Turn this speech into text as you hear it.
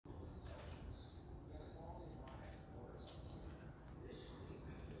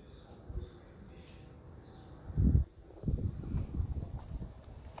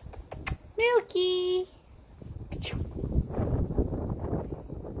Milky.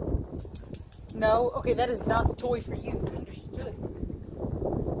 No? Okay, that is not the toy for you. Understood.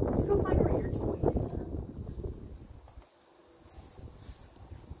 Let's go find where your toy is.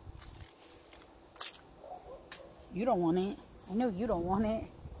 You don't want it. I know you don't want it.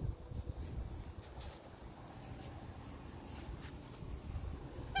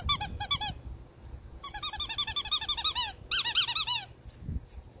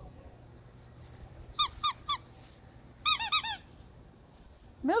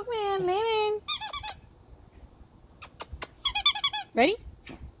 Milkman, Landon. Ready?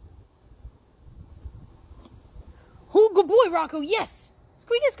 Oh, good boy, Rocco. Yes.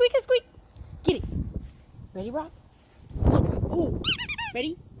 Squeak it, squeak it, squeak. Get it. Ready, Rock? Oh,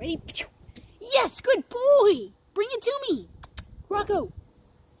 ready? Ready? Yes, good boy. Bring it to me. Rocco.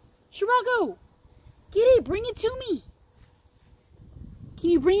 Rocco. Get it. Bring it to me. Can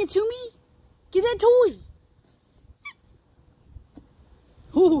you bring it to me? Get that toy.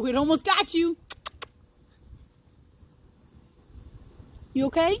 Ooh, it almost got you. You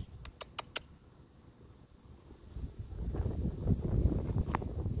okay?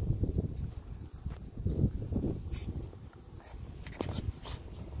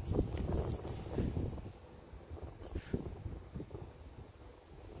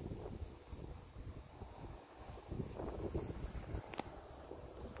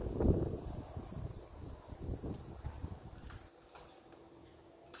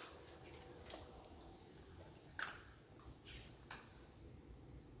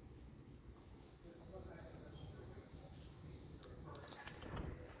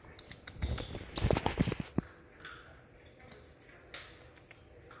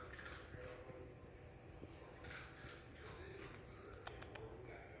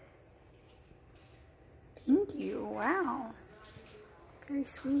 Thank you. Wow. Very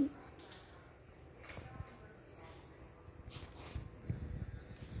sweet.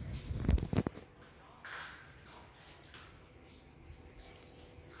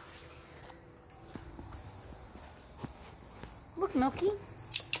 Look, Milky.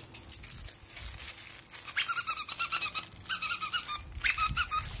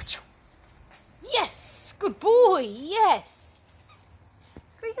 Yes! Good boy! Yes!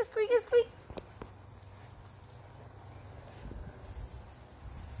 Squeak, squeak, squeak.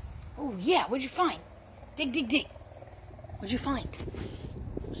 Oh, yeah. What'd you find? Dig, dig, dig. What'd you find?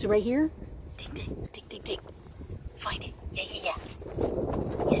 Was it right here? Dig, dig, dig, dig, dig. Find it. Yeah, yeah, yeah.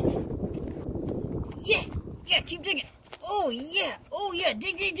 Yes. Yeah. Yeah, keep digging. Oh, yeah. Oh, yeah.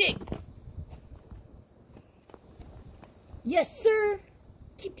 Dig, dig, dig. Yes, sir.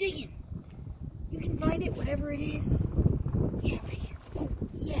 Keep digging. You can find it, whatever it is. Yeah, right here. Oh,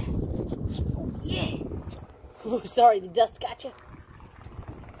 yeah. Oh, yeah. Oh, sorry, the dust got you.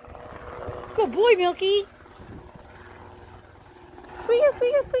 Good boy, Milky. Squeak,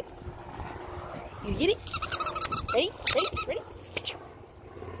 squeak, squeak. You get it? Ready? Ready? Ready?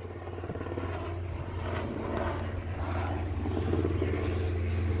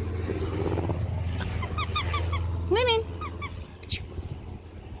 Lemon.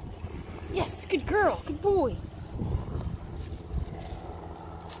 Yes, good girl. Good boy.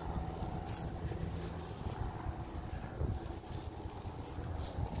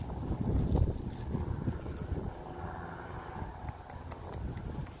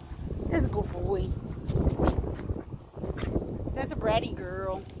 That's a good boy. That's a bratty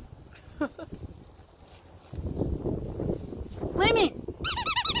girl. Lemon!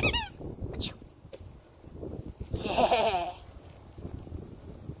 Yeah!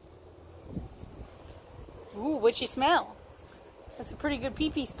 Ooh, what'd you smell? That's a pretty good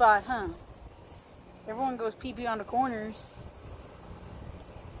pee-pee spot, huh? Everyone goes pee-pee on the corners.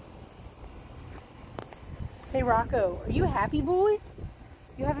 Hey, Rocco, are you a happy boy?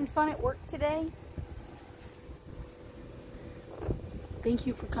 You having fun at work today? Thank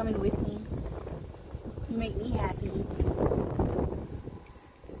you for coming with me. You make me happy.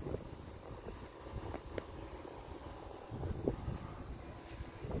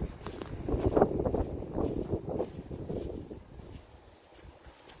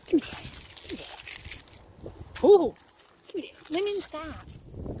 Come here. Come here. Ooh, come here. Lemon, stop.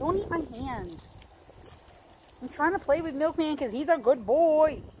 Don't eat my hand. I'm trying to play with Milkman because he's a good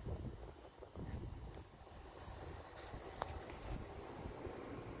boy.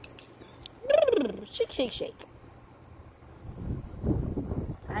 Shake, shake, shake.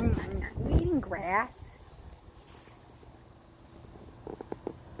 I'm eating grass.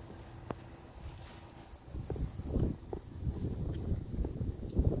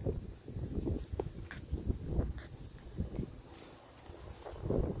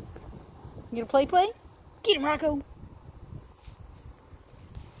 You gonna play? Get him, Rocco.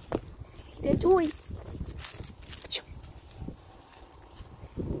 Get that toy.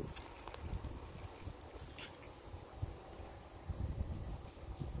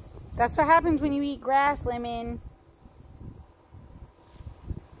 That's what happens when you eat grass, Lemon.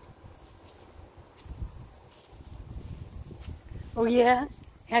 Oh yeah?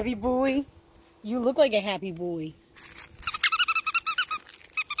 Happy boy? You look like a happy boy.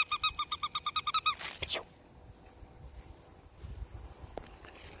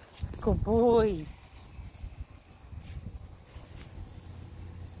 Good boy.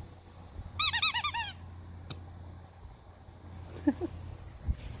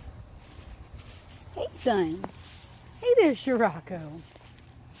 Hey, son. Hey there, Shirako.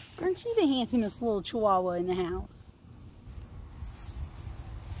 Aren't you the handsomest little chihuahua in the house?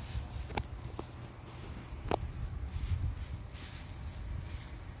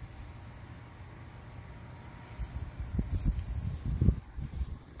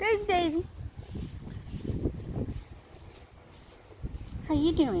 Daisy, Daisy. How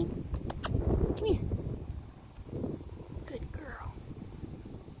you doing? Come here. Good girl.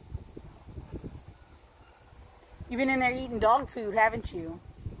 You've been in there eating dog food, haven't you?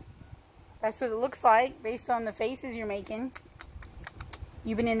 That's what it looks like based on the faces you're making.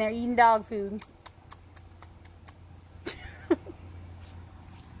 You've been in there eating dog food.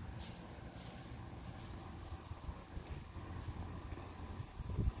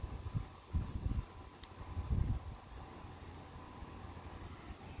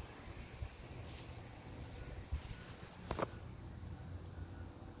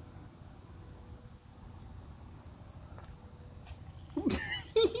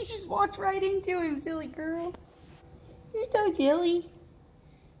 You just walked right into him, silly girl. You're so silly.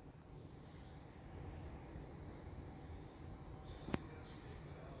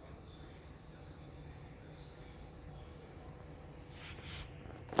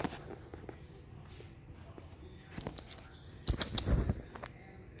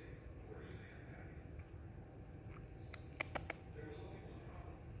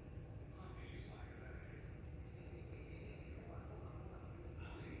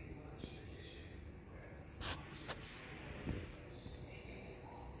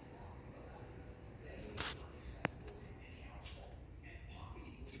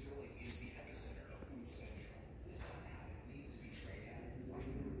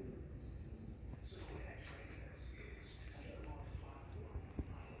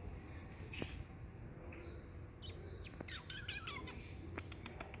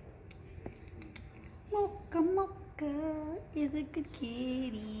 Mocha Mocha is a good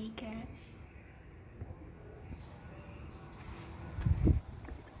kitty cat.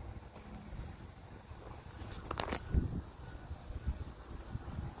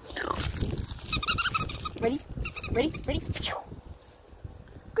 Ready? Ready? Ready?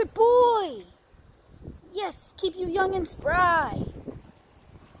 Good boy! Yes, keep you young and spry.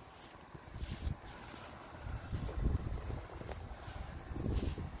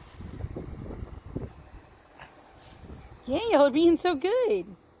 Yeah, y'all are being so good.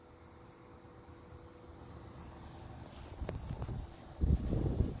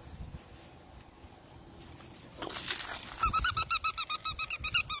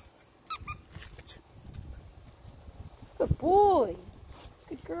 Good boy.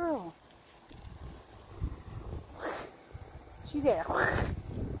 Good girl. She's there.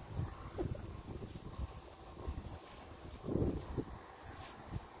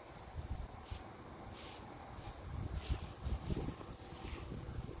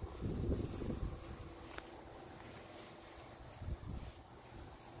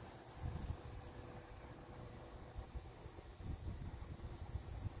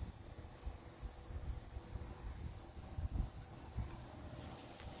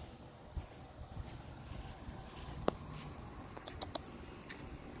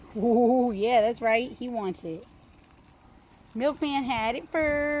 Oh, yeah, that's right. He wants it. Milkman had it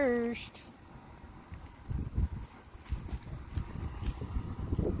first.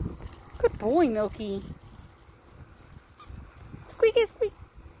 Good boy, Milky. Squeaky, squeak.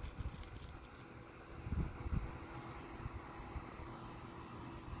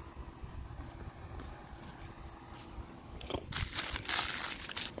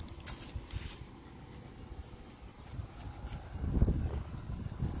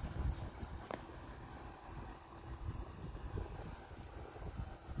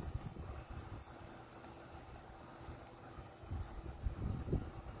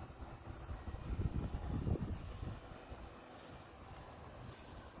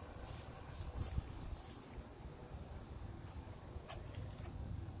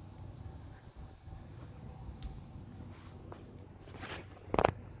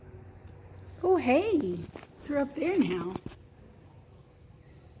 Oh, hey. They're up there now.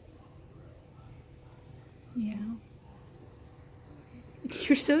 Yeah.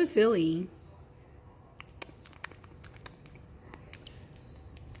 You're so silly.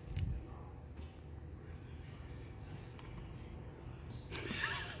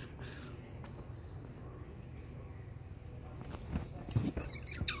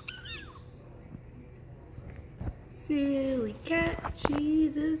 Silly cat,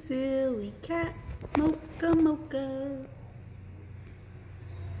 she's a silly cat. Mocha, mocha.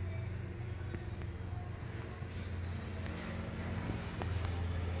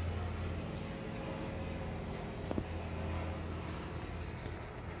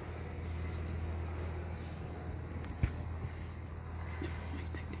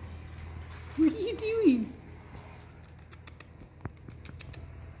 What are you doing?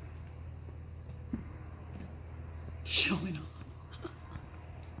 Showing off.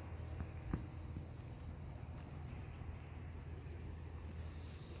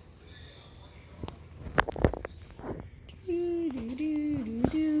 Do, do, do, do,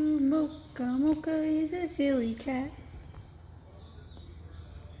 do. Mocha, mocha is a silly cat.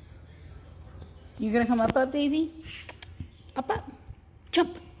 You gonna come up, Daisy? Up.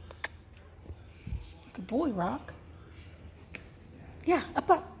 Jump. Good boy, Rock. Yeah, up.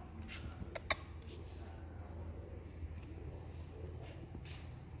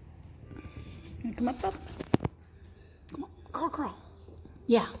 Gonna come up. Come on, crawl.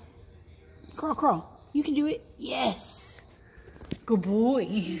 Yeah. Crawl. You can do it. Yes. Good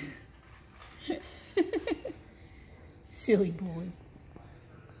boy. Silly boy.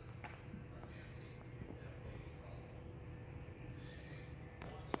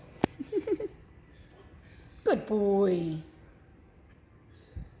 Good boy.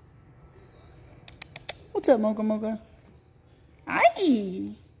 What's up, Mocha Mocha?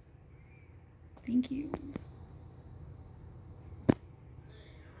 Hi. Thank you.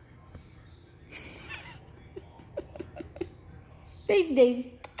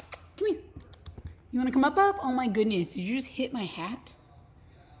 Daisy. Come here. You want to come up? Oh my goodness. Did you just hit my hat?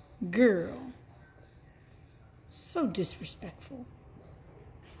 Girl. So disrespectful.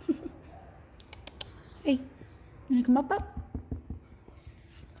 Hey, you want to come up?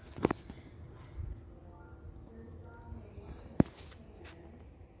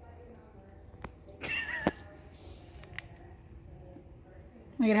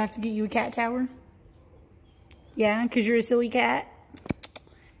 I'm going to have to get you a cat tower? Yeah, because you're a silly cat?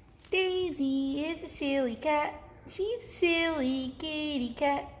 Daisy is a silly cat. She's a silly kitty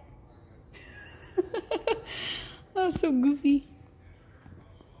cat. Oh, so goofy.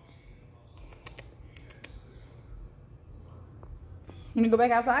 You want to go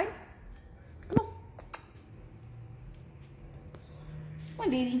back outside? Come on. Come on,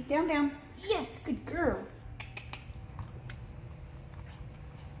 Daisy. Down. Yes, good girl.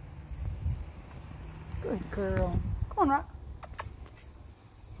 Good girl. Come on, Rock.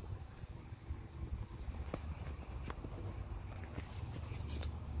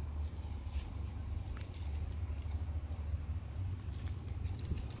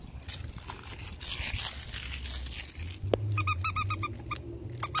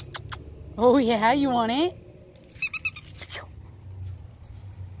 Oh yeah, you want it?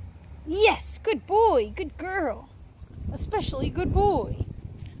 Yes, good boy, good girl. Especially good boy.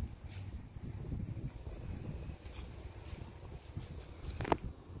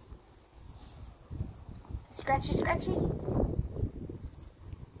 Scratchy.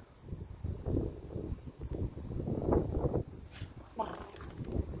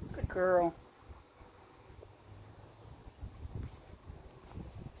 Good girl.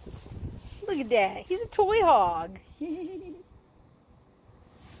 Look at that. He's a toy hog.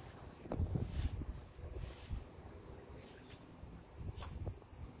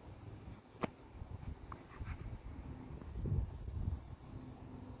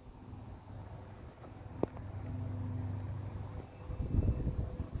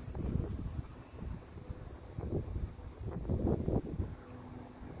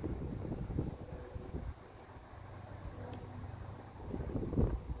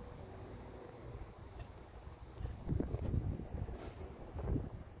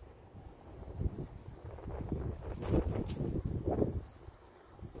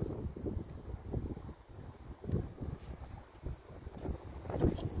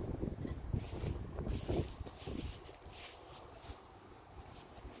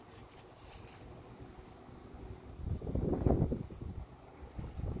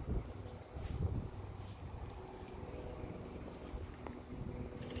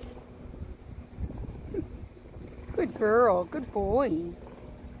 Good girl, good boy.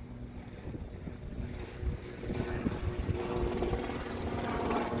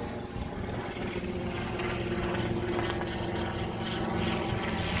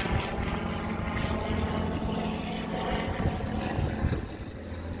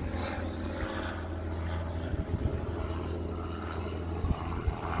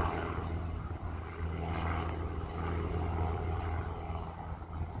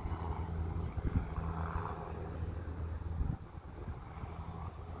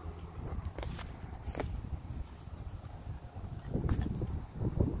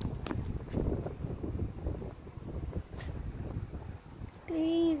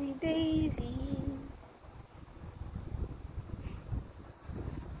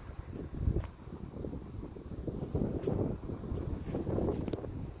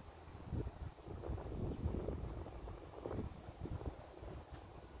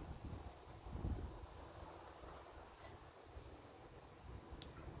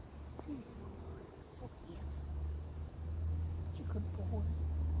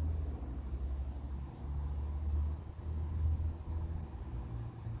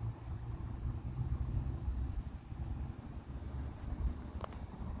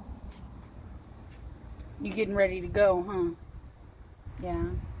 You getting ready to go, huh? Yeah.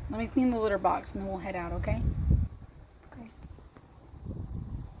 Let me clean the litter box and then we'll head out, okay? Okay.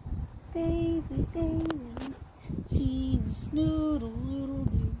 Daisy, Daisy, she's a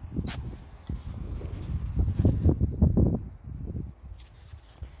snoodle-doodle-doo.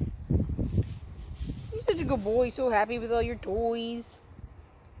 You're such a good boy, so happy with all your toys.